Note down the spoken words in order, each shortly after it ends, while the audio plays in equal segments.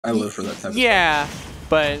I live for that type of Yeah,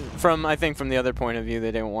 but I think from the other point of view,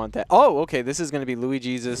 they didn't want that. Oh, okay, this is going to be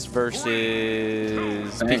Lui-Jesus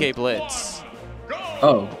versus PK Blitz.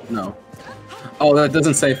 Oh, no. Oh, that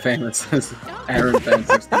doesn't say Fang, that says Aaron Fang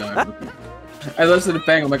 69. I listened to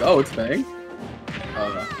Fang, I'm like, oh, it's Fang?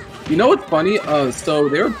 You know what's funny? So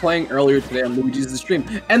they were playing earlier today on Lui-Jesus' stream,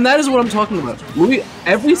 and that is what I'm talking about.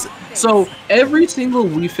 Every single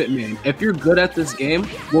Wii Fit main, if you're good at this game,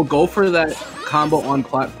 will go for that combo on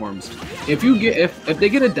platforms. If they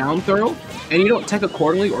get a down throw and you don't tech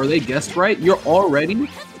accordingly or they guessed right, you're already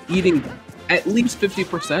eating at least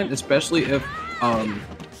 50%, especially if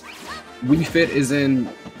Wii Fit is in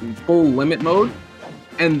full limit mode.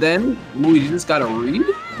 And then Lui-Jesus got a read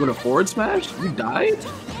with a forward smash. You died.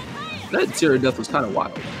 That zero death was kind of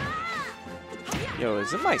wild. Yo,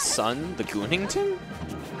 is it my son, the Goonington?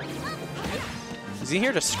 Is he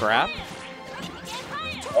here to scrap?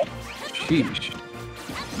 Sheesh.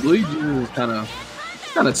 Lui-Jesus is kind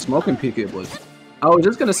of smoking PK Blitz. I was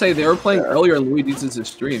just gonna say they were playing earlier in Lui-Jesus'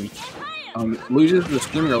 stream. Lui-Jesus was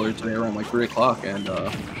streaming earlier today around like 3 o'clock, and I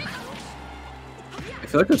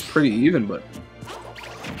feel like it's pretty even, but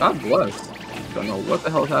God bless. Don't know what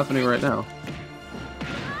the hell is happening right now.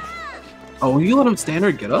 Oh, you let him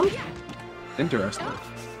standard get up? Interesting.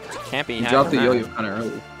 Can't be. He dropped the yo-yo kind of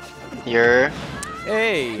early.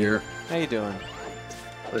 Hey. Here. How you doing?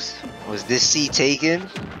 Was this seat taken?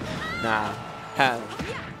 Nah.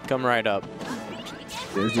 Come right up.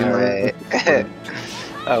 Alright.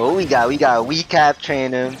 What we got? We got Weecap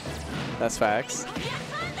training. That's facts.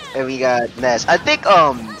 And we got Ness. I think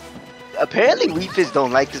apparently Weefits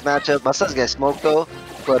don't like this matchup. My son's getting smoked though.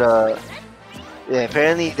 But yeah,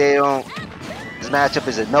 apparently they don't. This matchup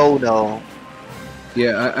is a no-no.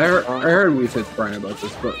 Yeah, I heard Wii Fit's crying about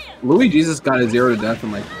this, but Lui-Jesus got a 0 to death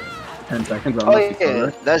in like 10 seconds. Oh yeah,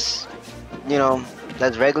 that's, you know,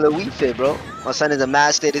 that's regular Wii Fit, bro. My son is a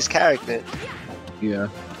master at his character. Yeah,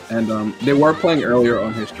 and they were playing earlier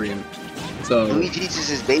on his stream, so Lui-Jesus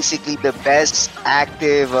is basically the best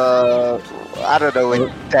active. I don't know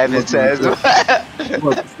what Devin says. Look,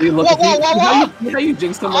 see how you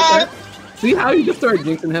jinxed him like that? See how you just started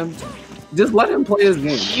jinxing him? Just let him play his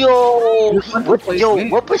game. Yo,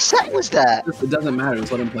 what percent was that? It doesn't matter.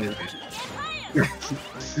 Just let him play his game.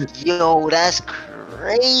 Yo, that's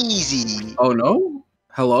crazy. Oh no?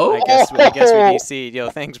 Hello? I guess we DC'd. Yo,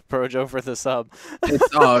 thanks Projo for the sub. It's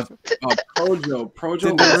Projo.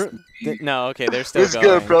 No, okay, they're still it's going.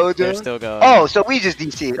 Good, Projo. They're still going. Oh, so we just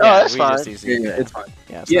DC'd. Yeah, oh, that's fine. Yeah, it's fine.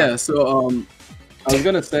 Yeah, so I was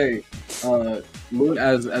gonna say,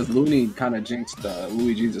 as Looney kind of jinxed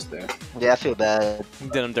Lui-Jesus there. Yeah, I feel bad.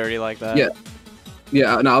 Did him dirty like that.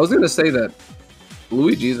 Yeah. No, I was gonna say that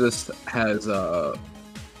Lui-Jesus has I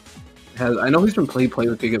know he plays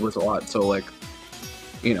with PK Blitz a lot, so like,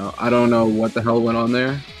 you know, I don't know what the hell went on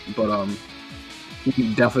there, but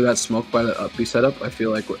he definitely got smoked by that up B setup. I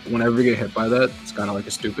feel like whenever you get hit by that, it's kind of like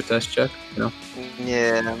a stupid test check, you know?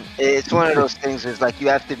 Yeah, it's one of those things. It's like you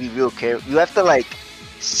have to be real careful. You have to like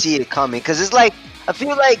see it coming, because it's like I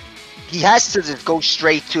feel like he has to just go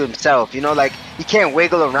straight to himself. You know, like he can't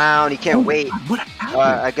wiggle around. He can't wait. What happened?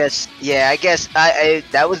 I guess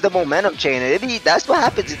that was the momentum chain. That's what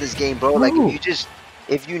happens in this game, bro. Like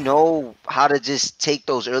if you know how to just take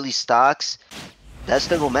those early stocks, that's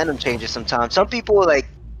the momentum changer sometimes. Some people like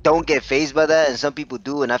don't get phased by that, and some people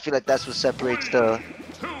do, and I feel like that's what separates the,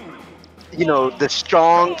 you know, the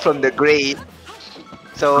strong from the great.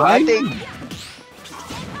 So I think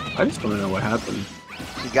I just want to know what happened.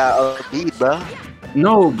 he got a beat, bro.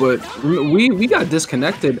 No, but we got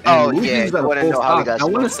disconnected. And yeah, got a full stock. I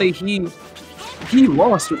want to say he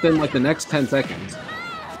lost within like the next 10 seconds.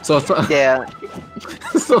 So yeah.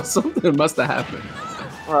 So something must have happened.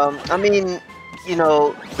 I mean, you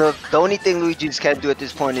know, the only thing Luigi's can do at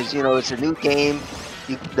this point is, you know, it's a new game.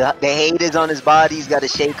 The hate is on his body. He's got to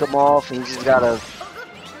shake him off, and he's got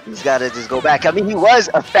to just go back. I mean, he was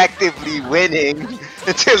effectively winning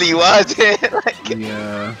until he wasn't.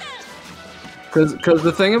 Yeah. Because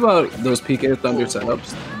the thing about those PK Thunder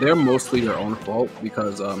setups, they're mostly your own fault,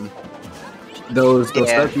 because those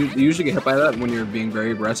setups, you usually get hit by that when you're being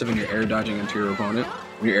very aggressive and you're air dodging into your opponent,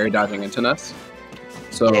 when you're air dodging into Ness.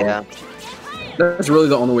 So yeah, that's really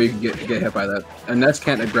the only way you can get hit by that. And Ness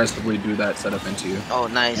can't aggressively do that setup into you. Oh,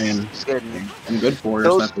 nice. And, it's good. And good for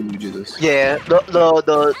us not to do this. Yeah,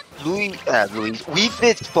 the Wii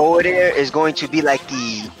Fit's forward air is going to be like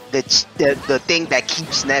the thing that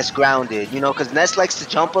keeps Ness grounded, you know, because Ness likes to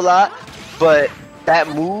jump a lot, but that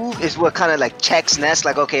move is what kind of like checks Ness,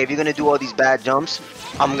 like, okay, if you're gonna do all these bad jumps,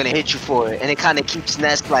 I'm gonna hit you for it, and it kind of keeps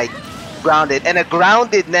Ness like grounded, and a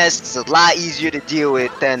grounded Ness is a lot easier to deal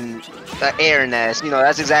with than an air Ness. You know,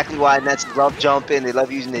 that's exactly why Ness love jumping. They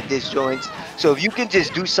love using their disjoints. So if you can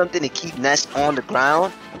just do something to keep Ness on the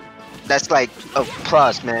ground, that's like a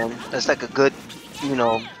plus, man. That's like a good, you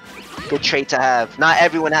know, good trait to have. Not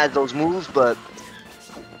everyone has those moves, but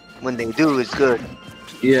when they do, it's good.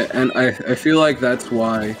 Yeah, and I feel like that's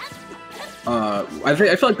why. I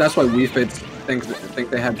feel like that's why Wii Fit think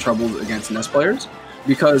they have trouble against Ness players,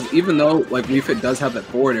 because even though like Wii Fit does have that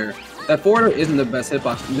forward air isn't the best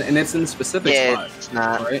hitbox, and it's in specific spots. It's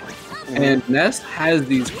not. Right? And Ness has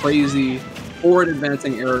these crazy forward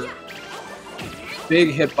advancing air,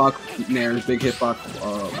 big hitbox nairs, big hitbox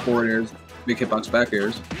forward airs, big hitbox back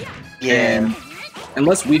airs. Yeah. And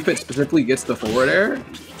unless Wii Fit specifically gets the forward air,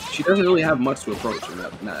 she doesn't really have much to approach in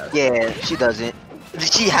that. Yeah, she doesn't.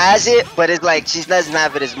 She has it, but it's like she doesn't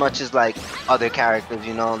have it as much as like other characters,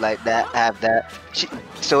 you know, like that have that.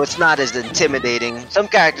 So it's not as intimidating. Some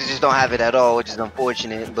characters just don't have it at all, which is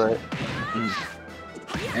unfortunate. But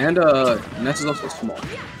and Ness is also small.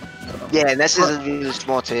 So. Yeah, Ness is really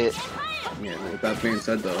small to hit. Yeah. With that being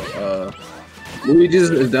said, though,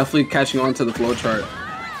 Lui-Jesus is definitely catching on to the flowchart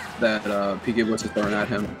that PK Blitz is throwing at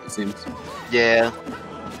him. It seems. Yeah.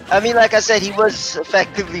 I mean, like I said, he was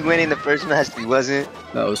effectively winning the first match. He wasn't.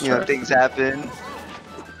 That was you know, things happen.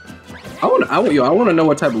 I want to know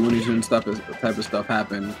what type of Lunytunes type of stuff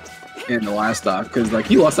happened in the last stock, because like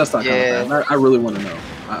he lost that stock. Yeah. I really want to know.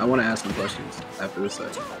 I want to ask him questions after this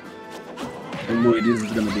session. And Lui-Jesus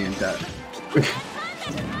is gonna be in chat.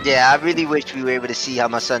 Yeah, I really wish we were able to see how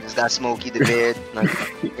my son just got Smokey the Beard, like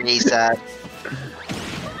ASAP.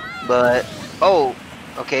 But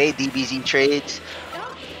okay, DBZ trades.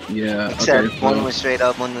 Yeah. Except okay, one was straight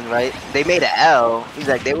up, one was right. They made an L. He's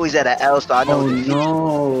like, they always at an L, so I know. Oh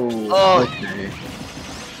no. Oh. Okay.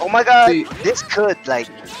 Oh my God, See, this could like,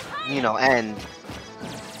 you know, end.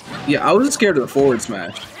 Yeah, I was scared of the forward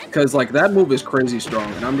smash because like that move is crazy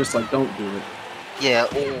strong, and I'm just like, don't do it. Yeah.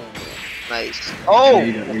 Oh, nice. Oh.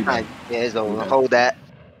 Yeah, it's over. Hold that.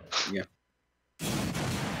 Yeah.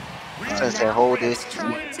 Sunset, hold it.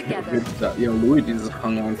 Good stuff. Yo, Lui-Jesus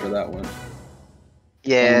hung on for that one.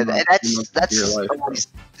 Yeah, that's always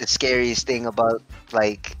the scariest thing about,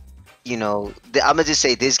 like, you know, I'm gonna just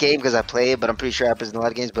say this game because I play it, but I'm pretty sure it happens in a lot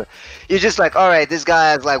of games. But you're just like, all right, this guy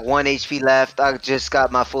has like 1 HP left. I just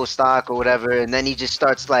got my full stock or whatever, and then he just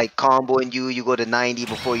starts like comboing you. You go to 90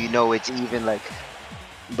 before you know it's even. Like,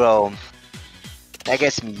 bro, that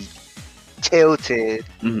gets me tilted.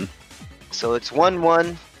 So it's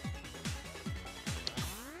 1-1.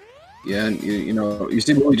 Yeah, and you know, you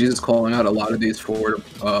see Lui-Jesus calling out a lot of these forward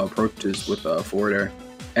approaches with forward air,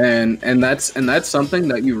 and that's something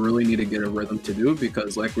that you really need to get a rhythm to do,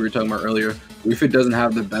 because like we were talking about earlier, Wii Fit doesn't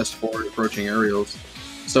have the best forward approaching aerials.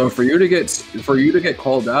 So for you to get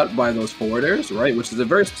called out by those forward airs, right, which is a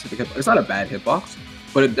very specific hitbox. It's not a bad hitbox,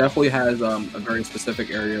 but it definitely has a very specific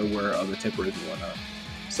area where the tipper is and whatnot.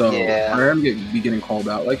 So for him to be getting called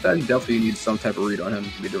out like that, he definitely needs some type of read on him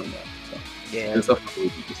to be doing that. So Yeah. good stuff for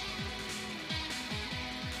Lui-Jesus.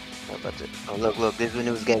 Oh, look, this one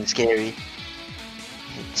was getting scary.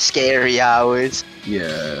 Scary hours.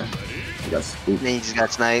 Yeah. He got spooked. Then he just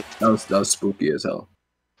got sniped. That was spooky as hell.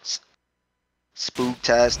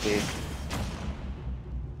 Spooktastic.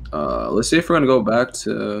 Let's see if we're gonna go back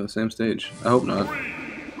to the same stage. I hope not.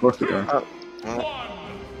 Of course we are.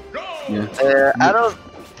 Yeah.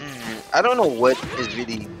 I don't know what is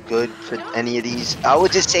really good for any of these. I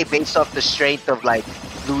would just say based off the strength of like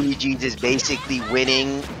Lui-Jesus basically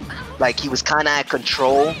winning, like he was kind of at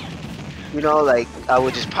control. You know, like I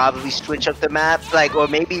would just probably switch up the map, like, or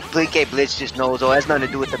maybe Blitz just knows, oh, it has nothing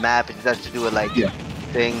to do with the map, it has to do with like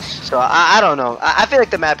things. So I don't know. I feel like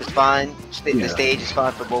the map is fine. The stage is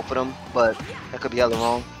fine for both of them, but that could be hella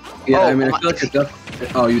wrong. Yeah, I mean, I feel like it's definitely.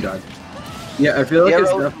 Oh, you died. Yeah, I feel like it's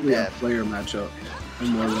definitely a player matchup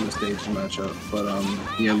more than a stage matchup. But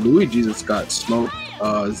yeah, Lui-Jesus got smoked.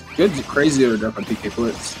 It's good, crazy to death on PK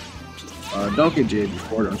Blitz. Don't get jaded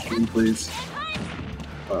before on stream, please.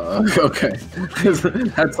 Okay,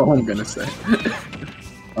 that's all I'm gonna say.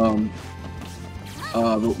 But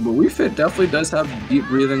Wii Fit definitely does have deep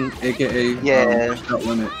breathing, aka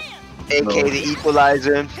limit. AKA the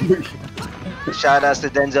equalizer. Shout outs to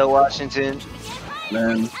Denzel Washington.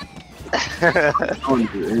 Man, it's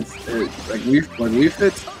like Wii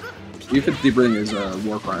Fit's deep breathing is a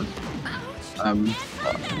war crime.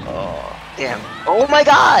 Damn! Oh my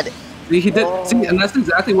God! He did see, and that's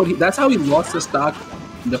exactly what that's how he lost the stock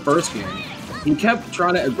in the first game. He kept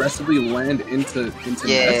trying to aggressively land into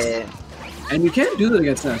Ness, and you can't do that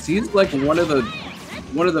against Ness. He's like one of the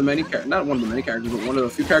one of the many not one of the many characters, but one of the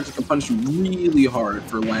few characters that can punish you really hard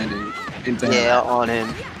for landing into him. Yeah, on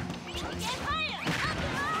him.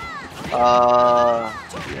 Yeah,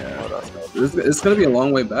 it's gonna be a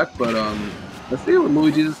long way back, but let's see what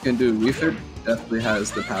Lui-Jesus can do. Weefit definitely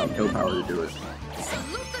has the kill power to do it.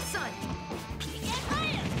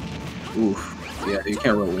 Oof, yeah, you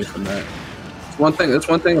can't run away from that. That's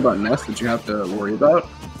one thing about Ness that you have to worry about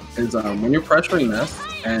is when you're pressuring Ness,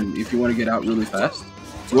 and if you want to get out really fast,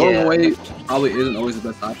 rolling away probably isn't always the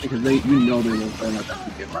best option because they will play like that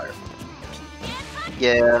PK fire.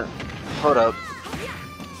 Yeah, hold up.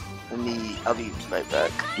 I'll be right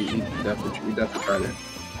back. We definitely tried it.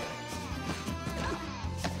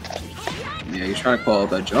 Yeah, he's trying to call out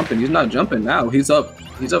that jump, and he's not jumping now. He's up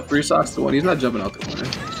 3 stocks to 1. He's not jumping out the corner.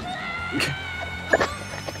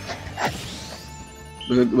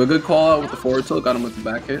 With a good call out with the forward tilt, got him with the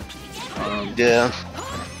back hit. Yeah.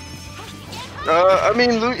 I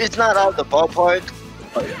mean, it's not out of the ballpark.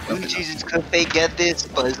 Oh, yeah, Lui-Jesus could fake get this,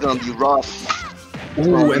 but it's gonna be rough.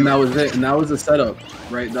 Ooh, and that was it. And that was the setup,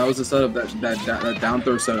 right? That was the setup. That down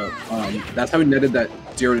throw setup. That's how we netted that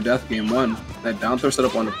 0 to death game 1. That down throw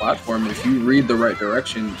setup on the platform. If you read the right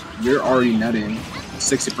direction, you're already netting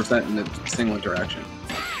 60% in the single interaction.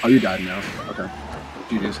 Oh, you died now. Okay.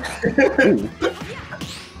 GG's.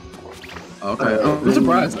 Okay. I'm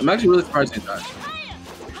surprised. I'm actually really surprised he died.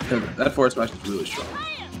 Because that forward smash is really strong.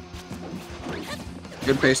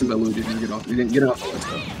 Good patience by Luigi. He didn't get off the list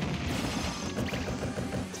though.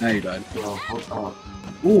 Now you died.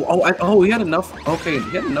 Ooh, he had enough. Okay, he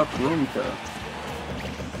had enough room to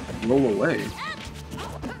roll away.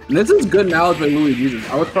 And this is good knowledge by Lui-Jesus.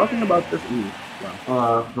 I was talking about this. Ooh,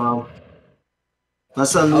 wow. Well,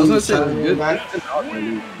 that's a I was gonna say good knowledge by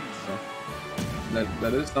Lui-Jesus.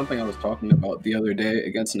 That is something I was talking about the other day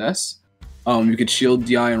against Ness. You could shield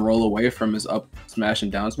DI and roll away from his up smash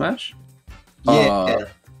and down smash. Yeah.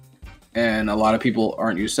 And a lot of people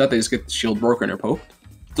aren't used to that. They just get the shield broken or poked.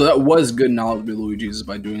 So that was good knowledge by Lui-Jesus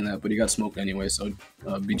by doing that, but he got smoked anyway, so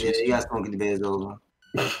BG's. Yeah, you got smoking the beds over.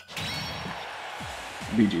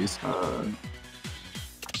 BG's.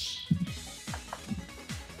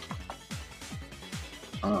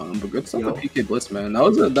 But good stuff with PK Blitz, man. That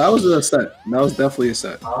was a set. That was definitely a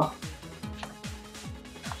set.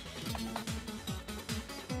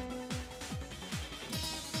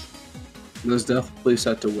 It was definitely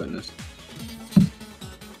set to witness.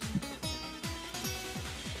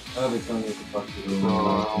 I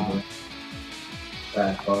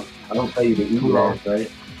don't play you the E-Loss,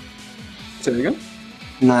 right? Say it again?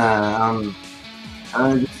 Nah, I'm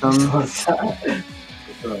trying to do something.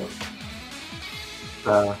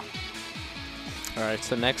 Alright,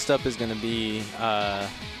 so next up is going to be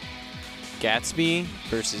Gatsby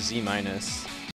versus Z-.